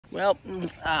Well,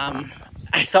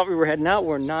 I thought we were heading out.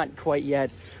 We're not quite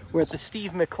yet. We're at the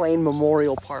Steve McClain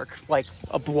Memorial Park, like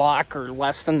a block or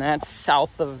less than that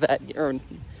south of that, or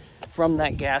from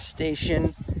that gas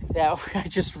station that I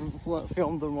just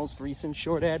filmed the most recent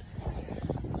short ad.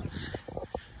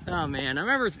 Oh man, I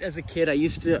remember as a kid I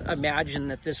used to imagine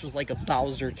that this was like a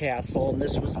Bowser castle and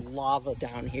this was lava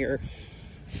down here.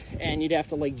 And you'd have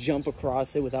to like jump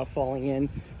across it without falling in.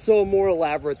 So more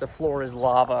elaborate, the floor is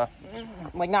lava.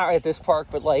 Like not right at this park,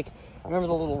 but like, remember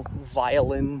the little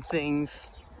violin things?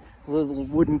 Little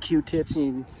wooden Q-tips,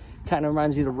 and it kind of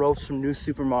reminds me of the ropes from New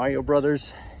Super Mario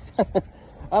Brothers.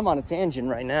 I'm on a tangent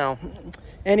right now.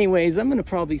 Anyways, I'm gonna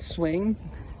probably swing.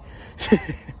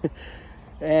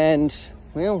 And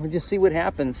well, we'll just see what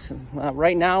happens.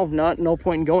 Right now, no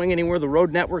point in going anywhere. The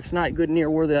road network's not good near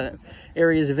where the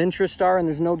areas of interest are, and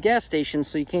there's no gas stations,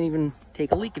 so you can't even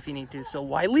take a leak if you need to, so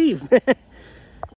why leave?